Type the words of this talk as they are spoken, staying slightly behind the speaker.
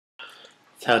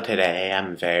So today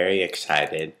I'm very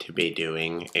excited to be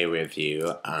doing a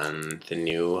review on the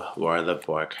new World of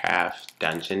Warcraft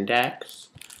dungeon decks.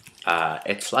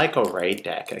 It's like a raid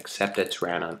deck, except it's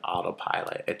ran on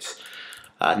autopilot. It's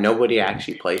nobody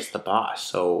actually plays the boss,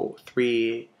 so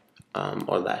three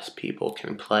or less people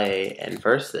can play and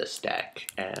verse this deck.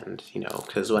 And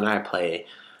because when I play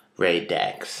raid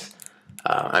decks,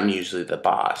 I'm usually the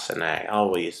boss, and I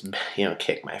always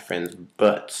kick my friends'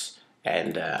 butts,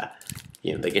 and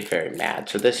they get very mad.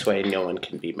 So this way, no one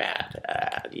can be mad,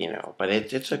 But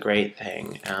it's a great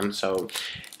thing. So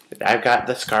I've got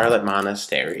the Scarlet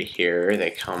Monastery here.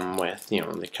 They come with,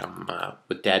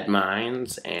 with Dead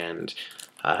Mines and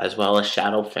as well as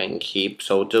Shadowfang Keep.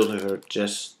 So those are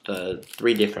just the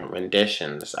three different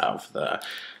renditions of the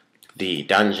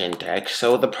dungeon deck.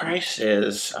 So the price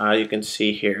is, you can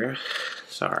see here.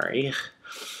 Sorry.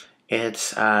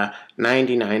 It's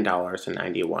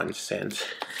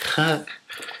 $99.91.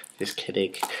 Just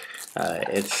kidding.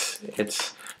 It's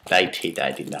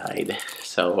 $19.99.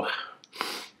 So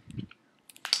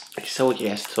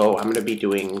yes. So I'm gonna be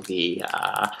doing the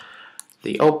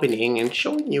opening and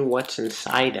showing you what's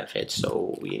inside of it.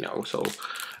 So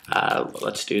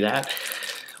let's do that.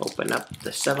 Open up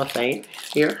the cellophane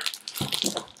here.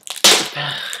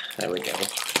 There we go.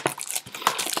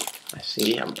 I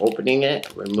see I'm opening it,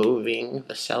 removing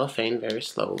the cellophane very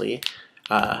slowly.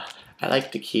 I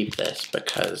like to keep this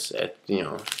because it,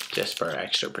 just for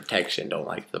extra protection, don't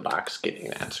like the box getting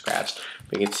that scratched.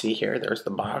 You can see here, there's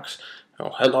the box.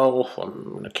 Oh, hello,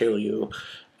 I'm gonna kill you.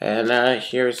 And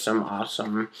here's some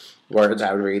awesome words.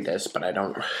 I would read this, but I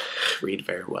don't read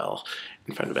very well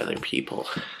in front of other people.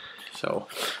 So,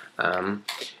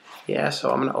 yeah,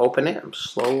 so I'm gonna open it. I'm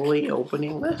slowly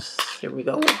opening this. Here we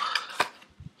go.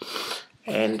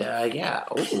 And yeah,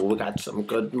 we got some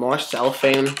more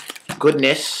cellophane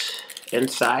goodness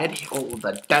inside. Oh,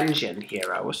 the dungeon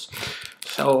heroes.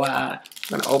 So I'm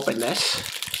gonna open this.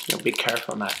 Be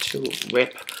careful not to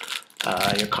rip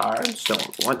your cards.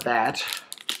 Don't want that.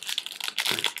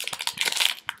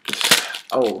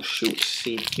 Oh shoot!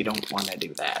 See, you don't want to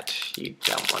do that. You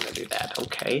don't want to do that.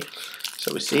 Okay.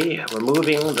 So we see,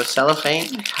 removing the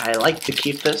cellophane. I like to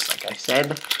keep this, like I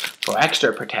said, for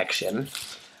extra protection.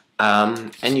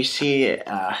 And you see,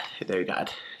 there you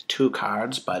got two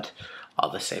cards, but all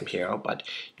the same hero. But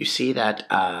you see that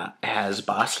it has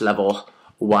boss level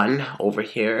 1 over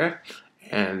here.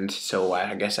 And so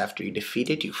I guess after you defeat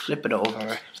it, you flip it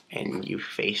over and you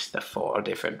face the 4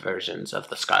 different versions of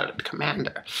the Scarlet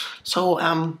Commander. So,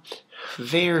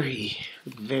 very,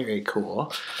 very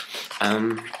cool.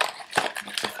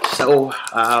 So,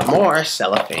 more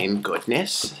cellophane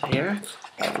goodness here.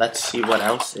 Let's see what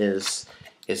else is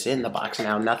in the box.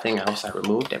 Now, nothing else. I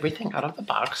removed everything out of the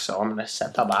box, so I'm going to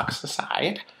set the box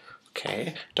aside.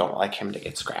 Okay, don't like him to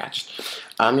get scratched.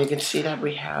 You can see that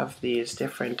we have these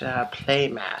different play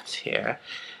mats here.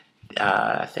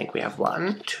 I think we have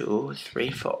 1, 2,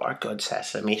 3, 4. Good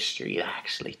Sesame Street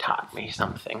actually taught me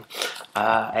something.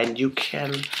 And you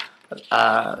can,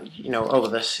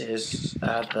 this is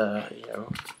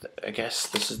I guess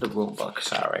this is the rule book.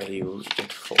 Sorry, you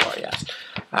get 4, yes.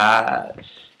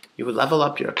 You level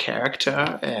up your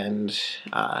character, and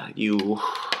you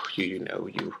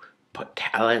put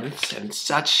talents and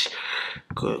such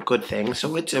good things.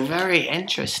 So it's a very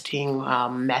interesting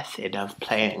method of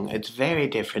playing. It's very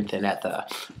different than at the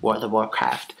World of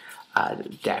Warcraft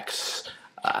decks.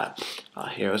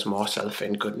 Here's more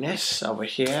cellophane goodness over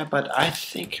here, but I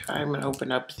think I'm gonna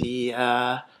open up the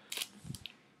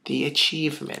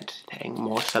achievement thing.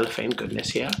 More cellophane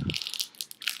goodness here.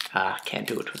 Can't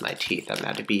do it with my teeth. I'm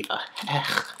not a beaver.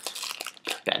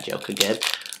 Bad joke again.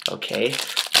 Okay,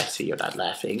 I see you're not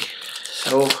laughing.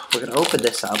 So we're gonna open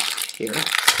this up here. I'm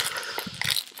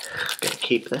gonna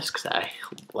keep this because I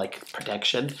like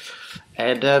protection.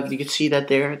 And you can see that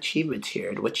there are achievements here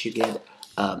in which you get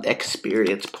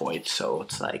experience points. So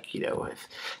it's like,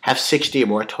 have 60 or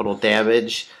more total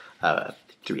damage,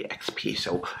 3 XP.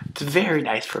 So it's very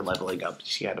nice for leveling up.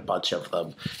 You got a bunch of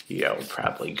them,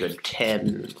 probably good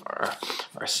 10 or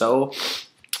so.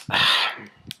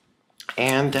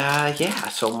 And yeah,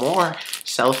 so more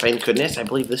cellophane goodness. I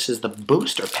believe this is the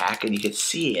booster pack, and you can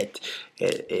see it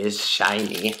is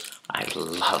shiny. I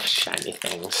love shiny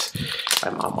things.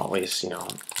 My mom always,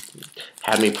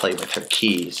 had me play with her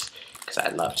keys because I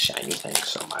loved shiny things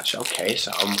so much. Okay,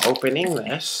 so I'm opening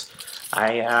this.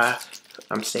 I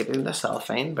I'm saving the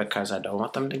cellophane because I don't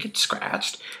want them to get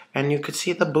scratched. And you could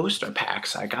see the booster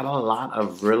packs. I got a lot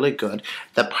of really good.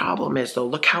 The problem is, though,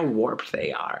 look how warped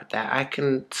they are. That I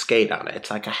can skate on it.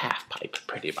 It's like a half pipe,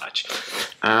 pretty much.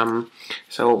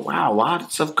 So, wow,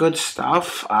 lots of good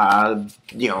stuff.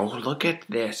 You know, look at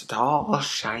this. It's all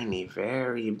shiny,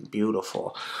 very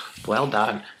beautiful. Well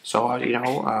done. So, you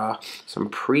know, some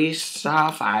priest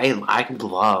stuff. I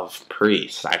love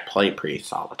priests. I play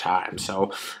priests all the time.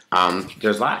 So,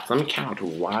 there's lots. Let me count.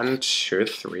 1, 2,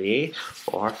 3,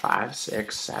 4, 5,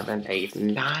 6, 7, 8,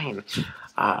 9.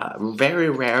 Very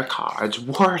rare cards.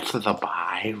 Worth the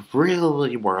buy.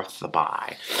 Really worth the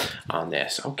buy on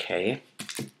this. Okay.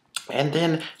 And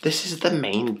then this is the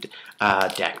main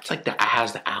deck. It's like it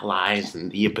has the allies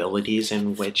and the abilities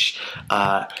in which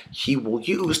he will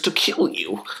use to kill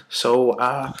you. So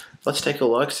let's take a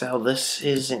look. So this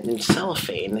isn't in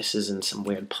cellophane. This is in some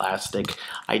weird plastic.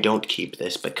 I don't keep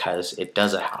this because it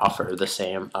doesn't offer the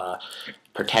same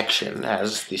protection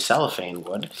as the cellophane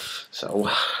would. So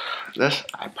this,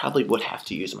 I probably would have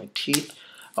to use my teeth.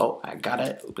 Oh, I got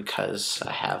it because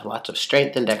I have lots of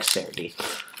strength and dexterity.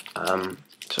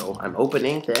 So I'm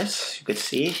opening this. You can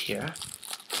see here.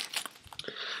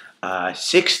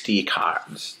 60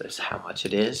 cards. This is how much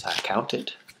it is. I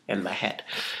counted in my head.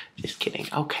 Just kidding.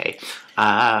 Okay.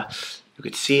 You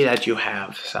can see that you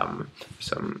have some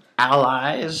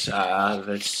allies.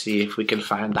 Let's see if we can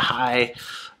find the High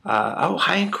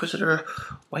Inquisitor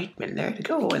Whiteman. There you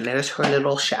go. And there's her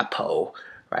little chapeau.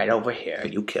 Right over here,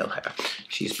 you kill her.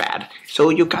 She's bad. So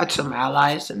you got some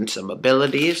allies and some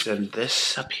abilities, and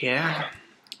this up here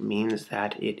means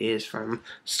that it is from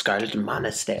Scarlet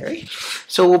Monastery.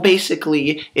 So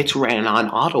basically, it's ran on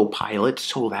autopilot,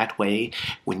 so that way,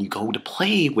 when you go to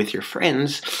play with your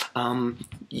friends,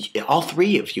 all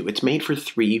three of you, it's made for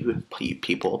 3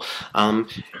 people, and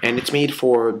it's made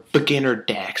for beginner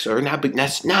decks, or not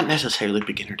necessarily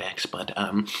beginner decks, but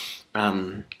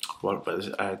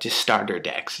just starter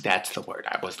decks. That's the word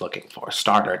I was looking for.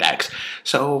 Starter decks.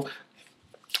 So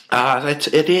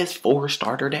it is for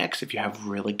starter decks. If you have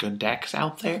really good decks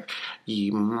out there,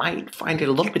 you might find it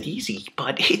a little bit easy,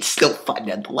 but it's still fun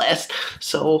nonetheless.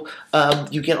 So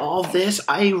you get all of this.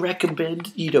 I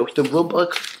recommend, you know, the rule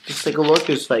book. Just take a look.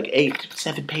 It's like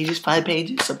 7 pages, 5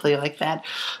 pages, something like that.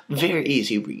 Very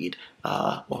easy read.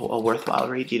 A worthwhile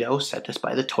read. You know, set this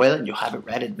by the toilet, and you'll have it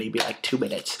read in maybe like 2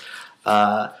 minutes.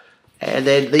 And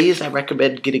then these I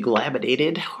recommend getting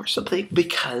laminated or something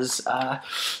because,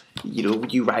 you know,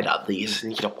 you write on these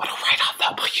and you don't want to write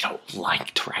on them. You don't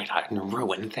like to write on and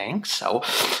ruin things, so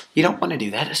you don't want to do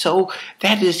that. So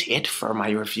that is it for my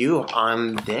review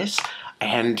on this.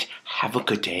 And have a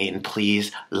good day, and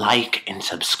please like and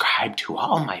subscribe to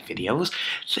all my videos.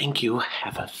 Thank you.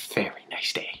 Have a very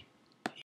nice day.